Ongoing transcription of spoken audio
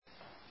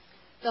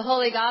The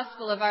Holy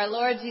Gospel of our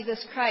Lord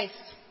Jesus Christ,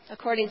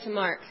 according to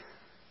Mark.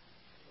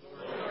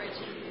 Glory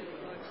to you,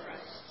 Lord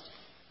Christ.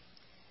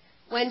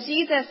 When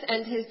Jesus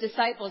and his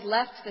disciples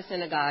left the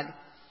synagogue,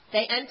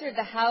 they entered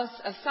the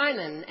house of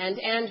Simon and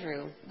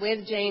Andrew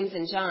with James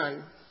and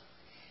John.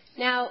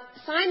 Now,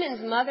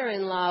 Simon's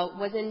mother-in-law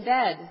was in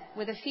bed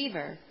with a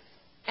fever,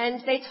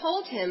 and they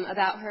told him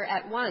about her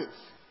at once.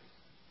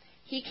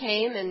 He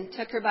came and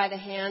took her by the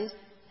hand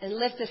and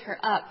lifted her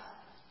up.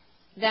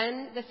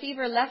 Then the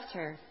fever left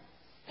her,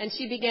 and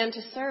she began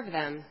to serve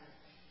them.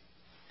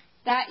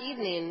 That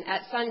evening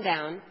at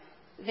sundown,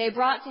 they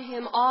brought to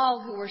him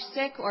all who were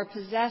sick or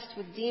possessed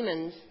with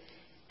demons,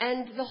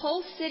 and the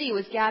whole city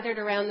was gathered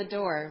around the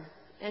door.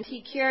 And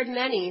he cured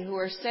many who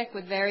were sick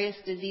with various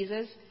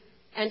diseases,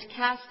 and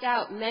cast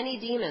out many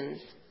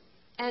demons.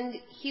 And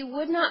he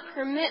would not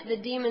permit the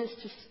demons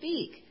to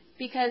speak,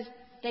 because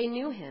they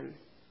knew him.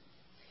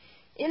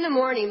 In the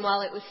morning,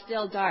 while it was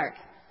still dark,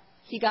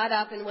 he got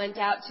up and went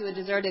out to a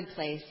deserted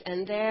place,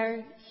 and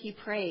there he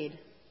prayed.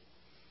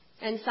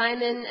 And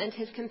Simon and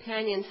his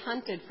companions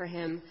hunted for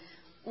him.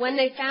 When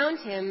they found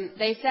him,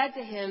 they said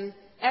to him,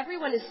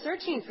 "Everyone is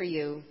searching for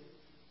you."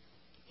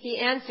 He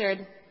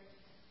answered,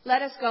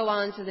 "Let us go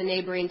on to the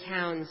neighboring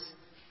towns,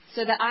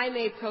 so that I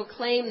may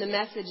proclaim the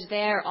message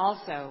there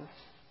also,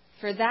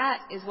 for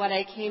that is what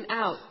I came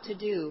out to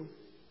do."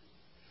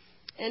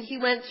 And he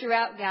went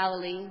throughout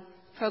Galilee,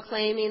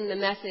 proclaiming the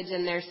message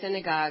in their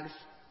synagogues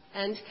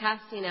and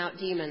casting out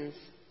demons.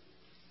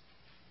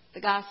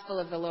 The Gospel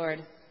of the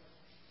Lord.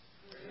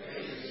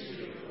 Praise to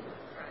you, Lord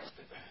Christ.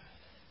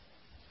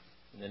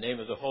 In the name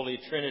of the Holy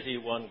Trinity,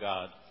 one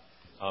God.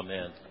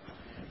 Amen.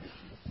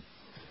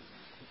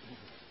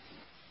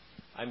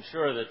 I'm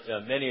sure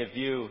that many of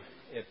you,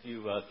 if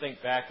you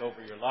think back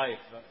over your life,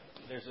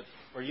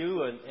 for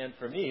you and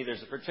for me,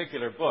 there's a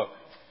particular book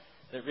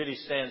that really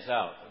stands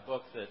out, a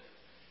book that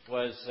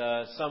was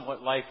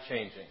somewhat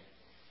life-changing.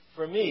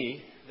 For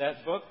me,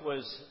 that book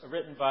was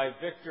written by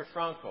Viktor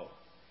Frankl,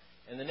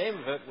 and the name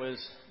of it was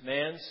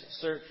Man's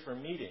Search for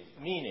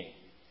Meaning.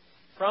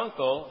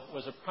 Frankl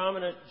was a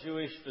prominent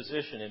Jewish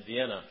physician in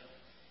Vienna.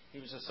 He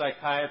was a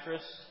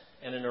psychiatrist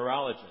and a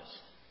neurologist.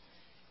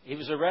 He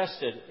was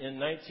arrested in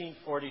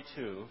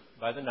 1942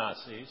 by the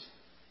Nazis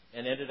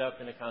and ended up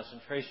in a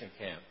concentration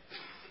camp.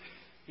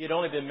 He had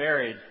only been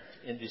married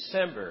in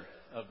December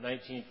of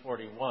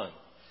 1941.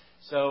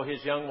 So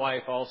his young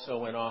wife also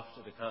went off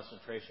to the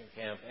concentration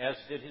camp, as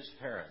did his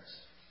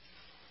parents.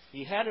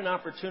 He had an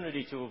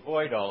opportunity to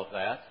avoid all of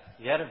that.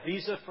 He had a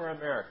visa for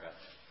America.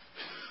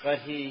 But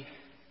he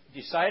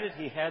decided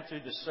he had to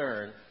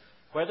discern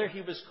whether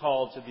he was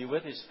called to be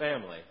with his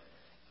family,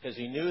 because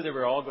he knew they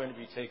were all going to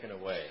be taken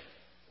away,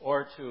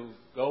 or to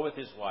go with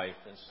his wife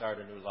and start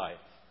a new life.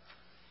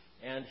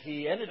 And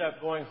he ended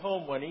up going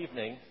home one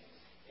evening,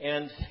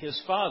 and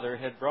his father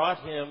had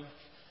brought him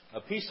a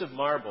piece of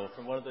marble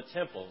from one of the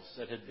temples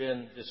that had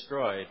been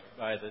destroyed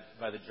by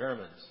the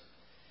Germans.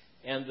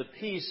 And the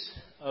piece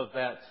of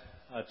that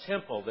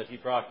temple that he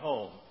brought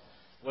home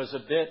was a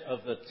bit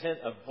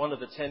of one of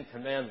the Ten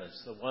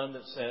Commandments, the one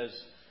that says,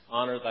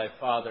 "Honor thy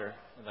father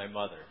and thy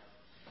mother."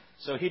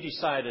 So he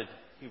decided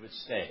he would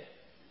stay.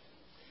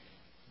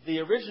 The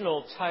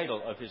original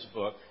title of his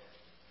book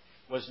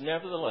was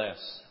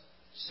nevertheless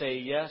 "Say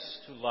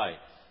Yes to Life.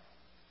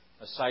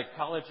 A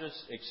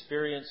psychologist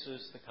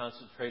experiences the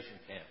concentration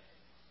camp."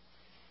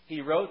 He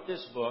wrote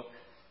this book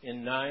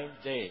in 9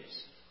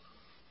 days.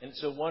 And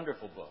it's a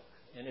wonderful book.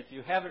 And if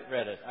you haven't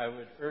read it, I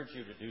would urge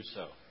you to do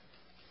so.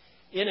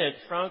 In it,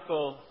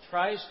 Frankl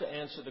tries to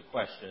answer the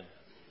question,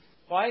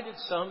 why did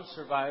some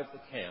survive the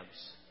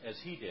camps, as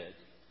he did,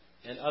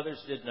 and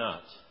others did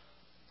not?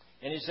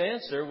 And his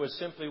answer was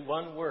simply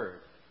one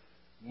word: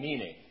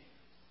 meaning.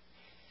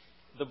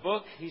 The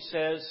book, he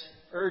says,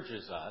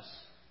 urges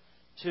us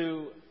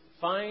to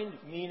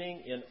find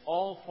meaning in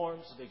all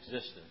forms of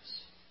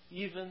existence,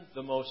 even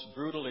the most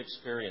brutal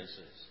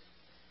experiences.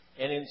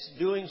 And in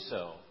doing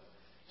so,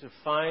 to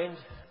find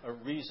a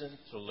reason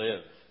to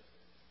live.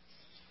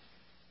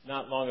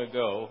 Not long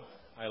ago,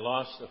 I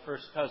lost a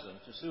first cousin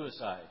to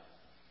suicide.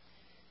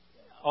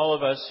 All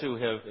of us who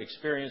have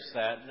experienced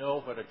that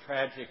know what a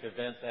tragic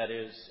event that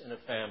is in a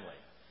family.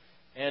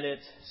 And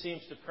it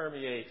seems to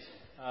permeate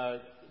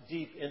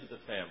deep into the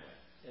family,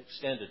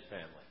 extended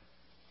family.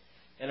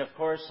 And of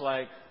course,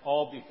 like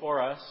all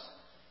before us,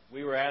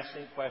 we were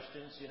asking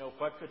questions,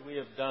 what could we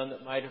have done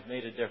that might have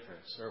made a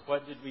difference? Or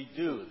what did we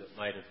do that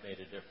might have made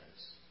a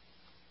difference?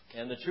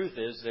 And the truth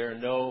is, there are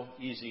no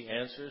easy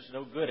answers,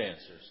 no good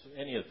answers to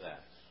any of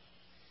that.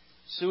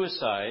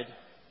 Suicide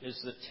is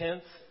the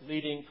 10th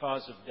leading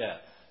cause of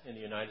death in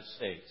the United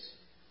States.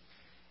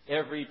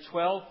 Every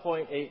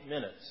 12.8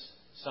 minutes,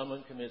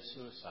 someone commits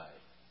suicide.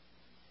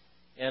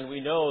 And we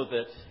know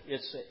that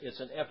it's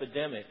an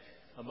epidemic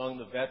among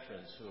the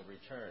veterans who have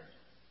returned.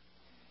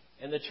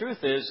 And the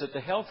truth is that the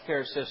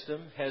healthcare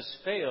system has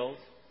failed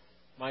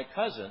my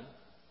cousin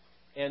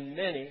and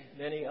many,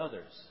 many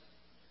others.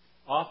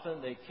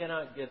 Often they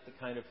cannot get the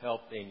kind of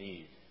help they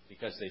need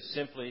because they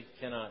simply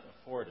cannot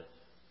afford it.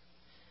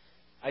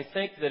 I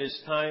think that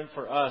it's time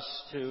for us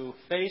to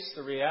face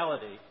the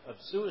reality of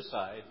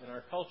suicide in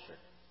our culture,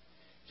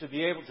 to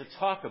be able to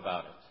talk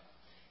about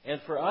it,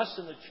 and for us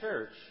in the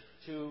church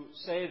to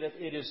say that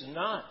it is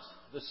not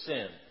the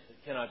sin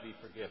that cannot be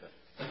forgiven.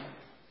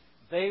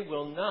 They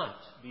will not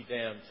be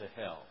damned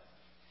to hell,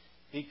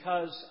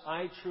 because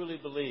I truly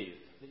believe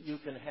that you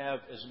can have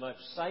as much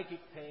psychic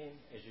pain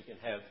as you can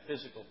have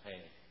physical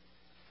pain.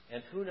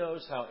 And who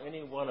knows how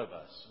any one of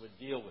us would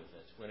deal with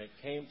it when it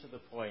came to the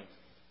point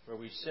where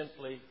we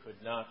simply could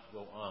not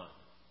go on.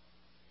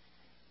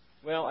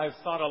 Well, I've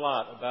thought a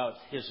lot about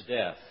his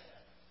death.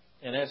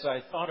 And as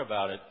I thought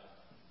about it,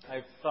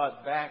 I've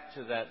thought back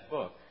to that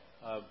book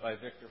by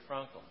Viktor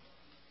Frankl.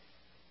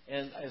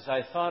 And as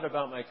I thought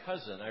about my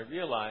cousin, I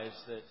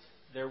realized that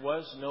there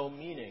was no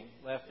meaning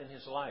left in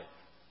his life.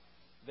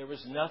 There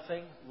was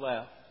nothing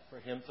left for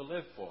him to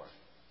live for.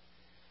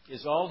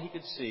 All he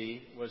could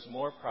see was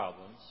more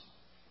problems.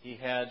 He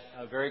had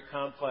a very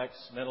complex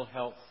mental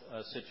health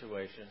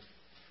situation.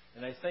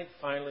 And I think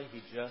finally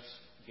he just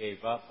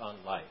gave up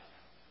on life.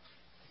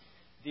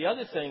 The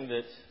other thing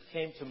that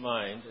came to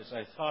mind as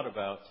I thought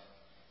about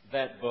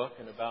that book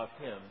and about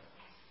him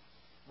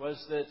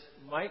was that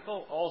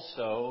Michael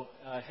also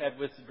had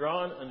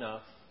withdrawn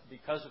enough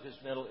because of his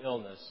mental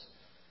illness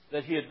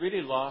that he had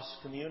really lost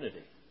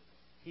community.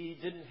 He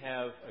didn't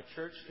have a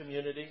church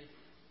community.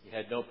 He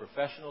had no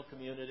professional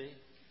community.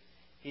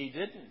 He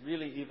didn't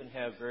really even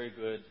have very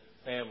good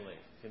family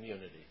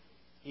community.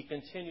 He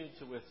continued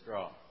to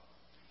withdraw.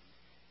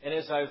 And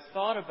as I've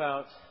thought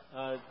about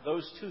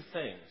those two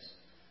things,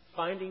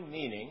 finding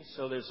meaning,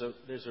 so there's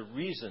a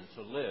reason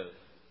to live,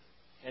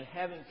 and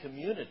having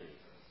community,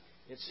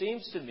 it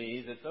seems to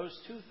me that those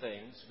two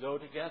things go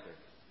together.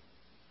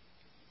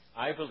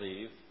 I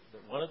believe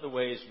that one of the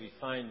ways we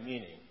find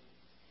meaning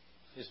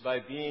is by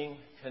being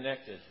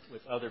connected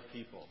with other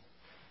people,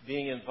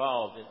 being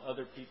involved in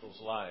other people's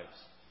lives,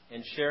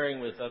 and sharing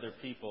with other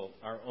people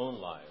our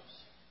own lives.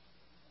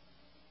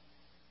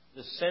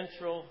 The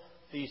central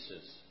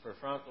thesis for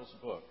Frankl's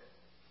book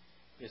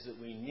is that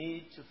we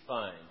need to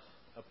find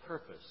a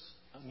purpose,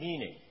 a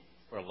meaning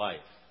for life.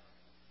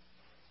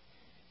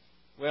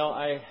 Well,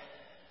 I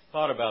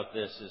thought about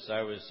this as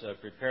I was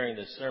preparing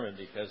this sermon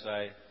because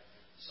I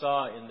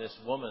saw in this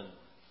woman,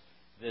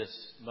 this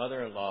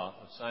mother-in-law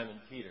of Simon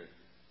Peter,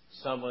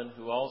 someone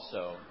who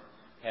also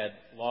had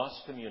lost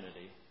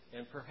community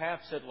and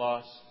perhaps had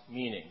lost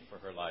meaning for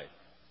her life.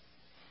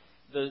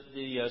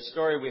 The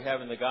story we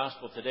have in the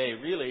Gospel today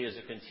really is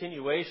a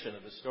continuation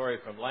of the story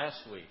from last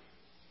week.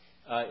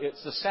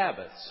 It's the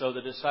Sabbath, so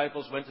the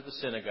disciples went to the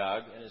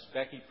synagogue, and as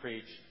Becky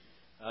preached,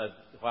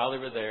 while they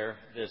were there,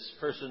 this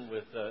person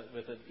with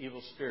an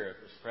evil spirit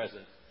was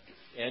present,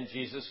 and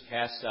Jesus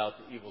cast out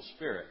the evil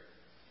spirit.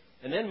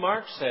 And then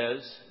Mark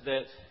says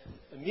that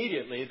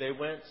immediately they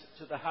went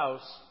to the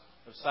house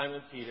of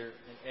Simon Peter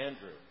and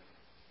Andrew.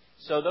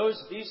 So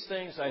these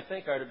things, I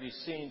think, are to be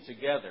seen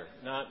together,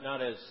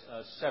 not as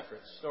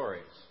separate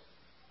stories.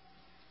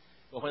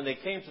 But when they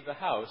came to the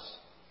house,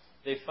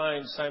 they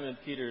find Simon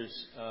Peter's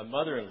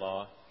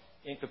mother-in-law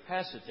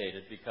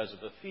incapacitated because of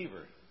a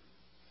fever.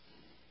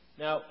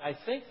 Now, I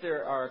think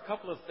there are a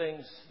couple of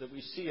things that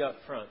we see up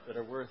front that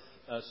are worth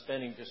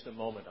spending just a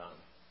moment on.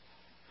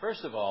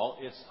 First of all,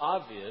 it's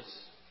obvious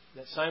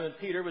that Simon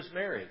Peter was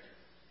married.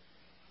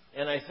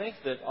 And I think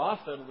that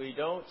often we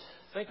don't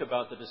think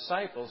about the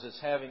disciples as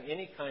having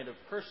any kind of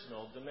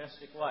personal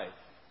domestic life.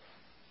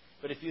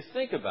 But if you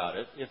think about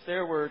it, if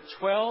there were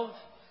 12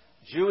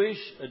 Jewish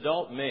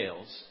adult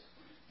males,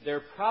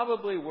 there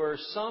probably were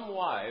some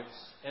wives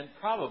and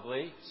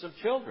probably some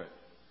children.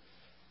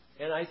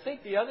 And I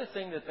think the other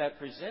thing that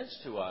presents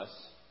to us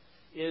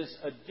is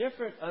a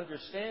different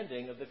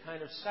understanding of the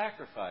kind of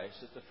sacrifice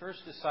that the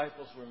first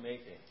disciples were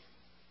making.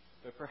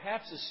 But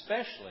perhaps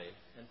especially,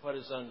 and what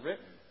is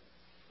unwritten,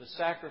 the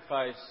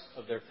sacrifice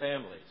of their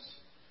families.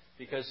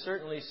 Because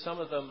certainly some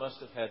of them must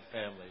have had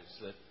families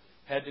that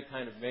had to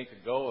kind of make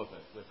a go of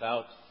it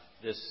without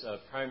this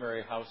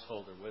primary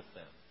householder with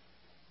them.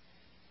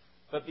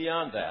 But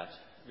beyond that,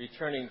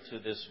 returning to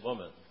this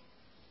woman,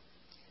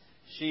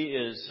 she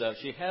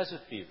has a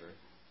fever,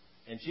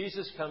 and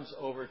Jesus comes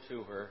over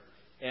to her,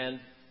 and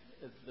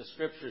the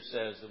Scripture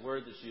says, the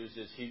word that's used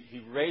is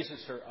he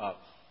raises her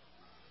up.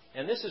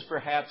 And this is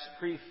perhaps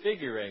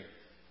prefiguring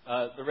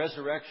the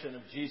resurrection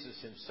of Jesus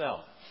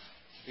himself,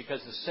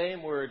 because the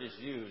same word is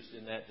used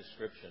in that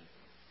description.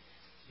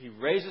 He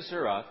raises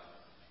her up,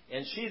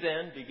 and she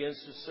then begins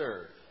to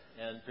serve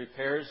and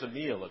prepares a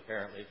meal,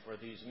 apparently, for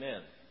these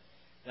men.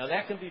 Now,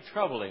 that can be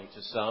troubling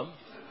to some,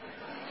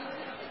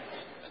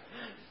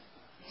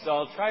 so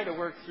I'll try to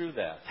work through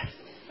that.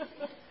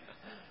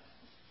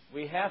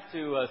 We have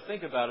to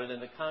think about it in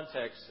the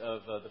context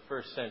of the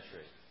first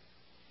century.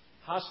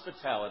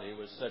 Hospitality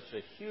was such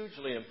a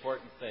hugely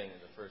important thing in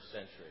the first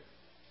century.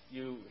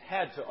 You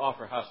had to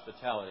offer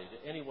hospitality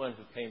to anyone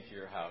who came to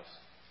your house.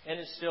 And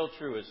it's still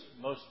true, as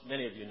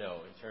many of you know,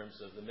 in terms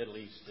of the Middle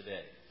East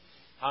today.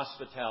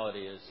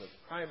 Hospitality is of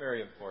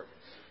primary importance.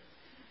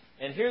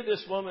 And here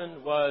this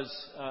woman was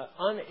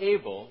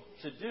unable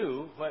to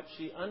do what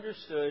she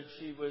understood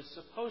she was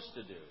supposed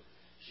to do.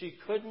 She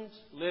couldn't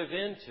live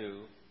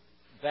into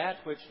that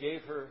which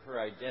gave her her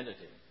identity,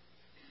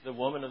 the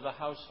woman of the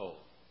household.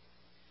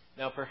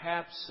 Now,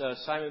 perhaps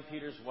Simon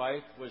Peter's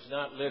wife was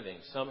not living.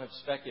 Some have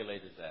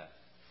speculated that.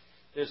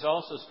 There's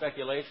also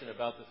speculation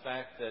about the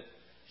fact that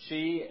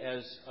she,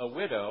 as a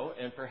widow,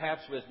 and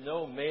perhaps with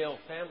no male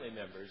family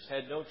members,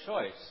 had no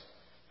choice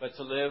but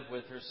to live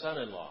with her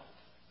son-in-law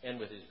and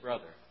with his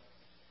brother.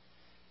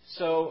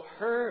 So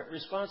her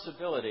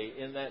responsibility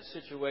in that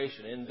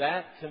situation, in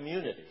that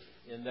community,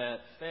 in that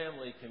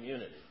family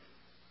community,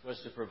 was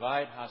to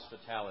provide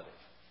hospitality.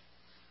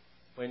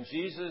 When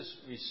Jesus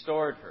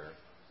restored her,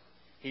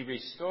 He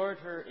restored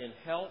her in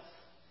health,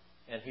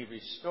 and He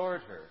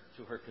restored her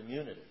to her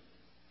community.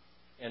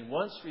 And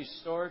once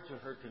restored to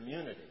her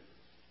community,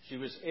 she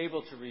was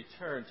able to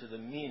return to the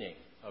meaning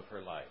of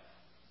her life,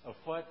 of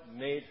what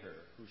made her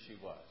who she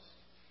was.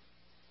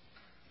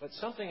 But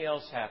something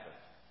else happened.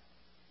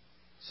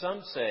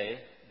 Some say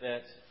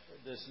that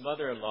this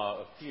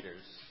mother-in-law of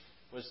Peter's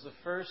was the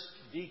first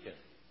deacon,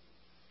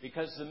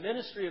 because the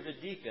ministry of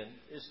a deacon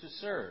is to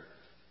serve.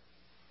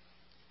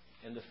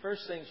 And the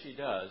first thing she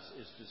does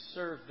is to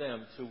serve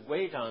them, to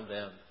wait on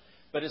them.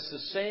 But it's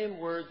the same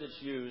word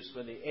that's used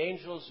when the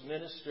angels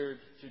ministered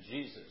to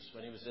Jesus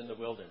when He was in the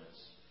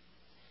wilderness.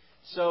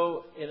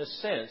 So, in a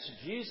sense,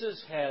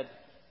 Jesus had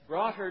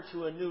brought her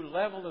to a new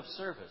level of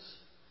service.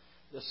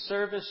 The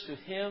service to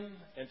Him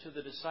and to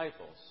the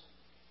disciples.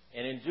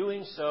 And in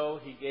doing so,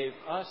 He gave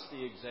us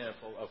the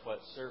example of what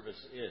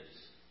service is.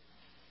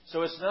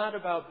 So it's not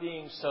about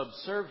being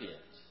subservient,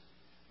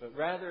 but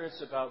rather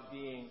it's about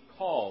being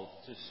called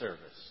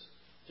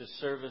to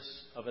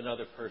service of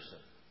another person,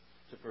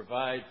 to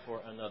provide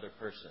for another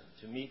person,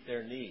 to meet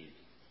their need,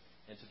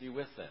 and to be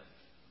with them.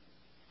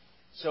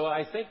 So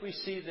I think we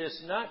see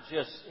this not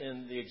just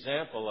in the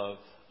example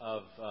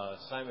of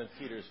Simon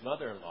Peter's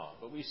mother-in-law,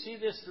 but we see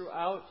this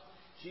throughout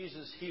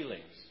Jesus'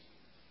 healings.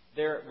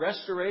 They're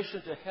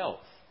restoration to health,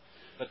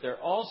 but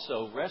they're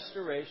also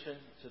restoration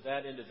to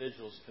that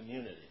individual's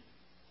community.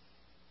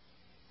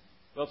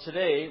 Well,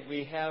 today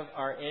we have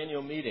our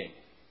annual meeting,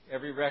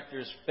 every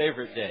rector's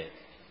favorite day.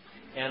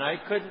 And I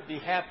couldn't be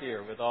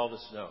happier with all the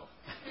snow.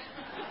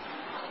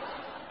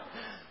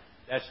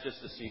 That's just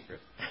a secret.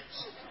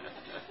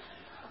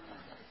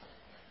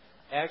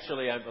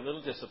 Actually, I'm a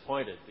little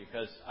disappointed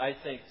because I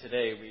think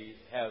today we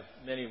have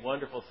many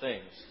wonderful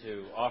things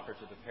to offer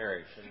to the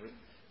parish. And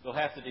we'll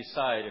have to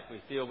decide if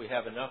we feel we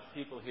have enough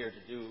people here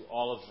to do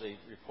all of the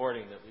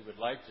reporting that we would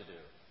like to do.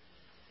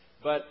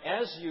 But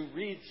as you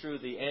read through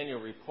the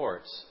annual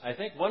reports, I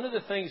think one of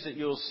the things that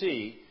you'll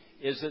see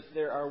is that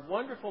there are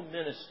wonderful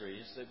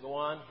ministries that go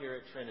on here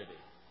at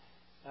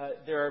Trinity.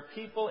 There are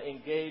people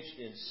engaged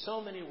in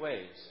so many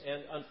ways,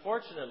 and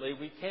unfortunately,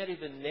 we can't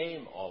even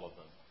name all of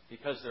them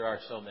because there are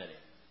so many.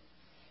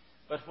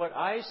 But what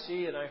I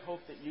see, and I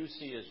hope that you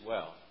see as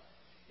well,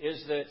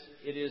 is that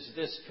it is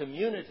this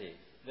community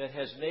that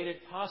has made it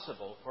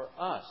possible for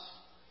us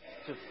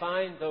to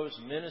find those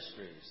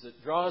ministries,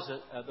 that draws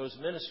those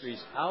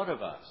ministries out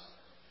of us,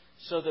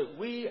 so that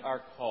we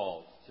are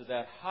called to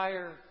that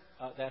higher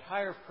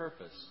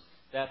purpose,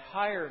 that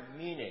higher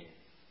meaning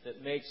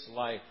that makes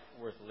life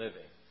worth living.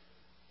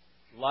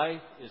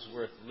 Life is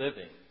worth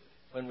living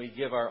when we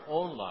give our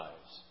own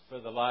lives for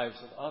the lives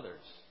of others.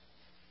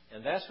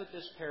 And that's what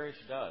this parish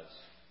does.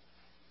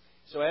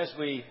 So as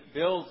we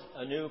build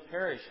a new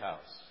parish house,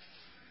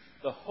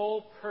 the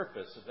whole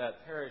purpose of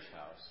that parish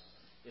house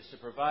is to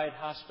provide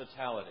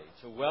hospitality,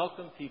 to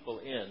welcome people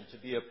in, to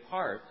be a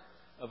part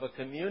of a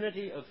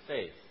community of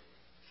faith.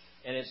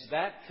 And it's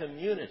that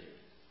community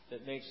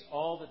that makes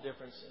all the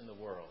difference in the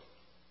world.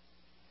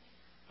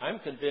 I'm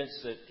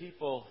convinced that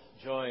people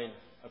join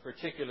a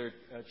particular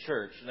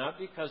church not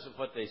because of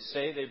what they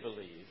say they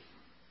believe,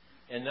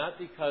 and not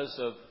because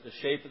of the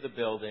shape of the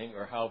building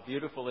or how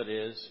beautiful it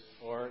is,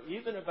 or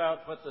even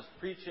about what the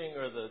preaching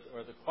or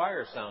the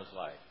choir sounds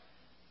like.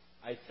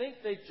 I think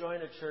they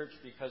join a church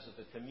because of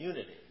the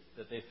community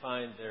that they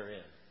find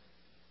therein.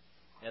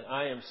 And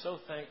I am so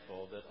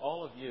thankful that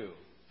all of you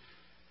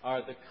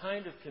are the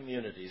kind of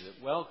community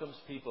that welcomes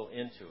people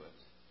into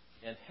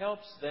it and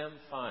helps them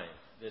find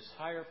this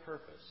higher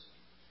purpose,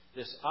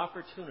 this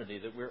opportunity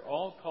that we're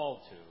all called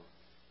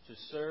to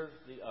serve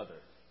the other.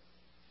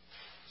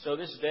 So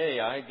this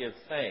day I give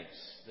thanks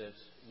that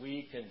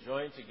we can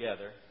join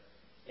together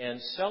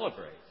and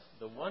celebrate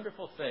the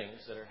wonderful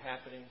things that are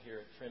happening here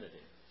at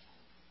Trinity.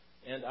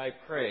 And I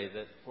pray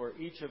that for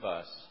each of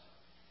us,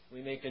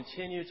 we may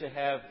continue to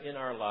have in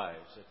our lives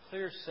a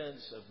clear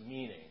sense of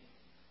meaning,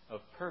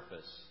 of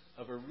purpose,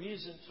 of a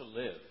reason to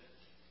live,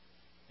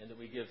 and that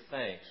we give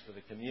thanks for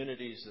the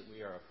communities that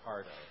we are a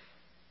part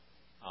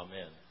of.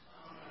 Amen.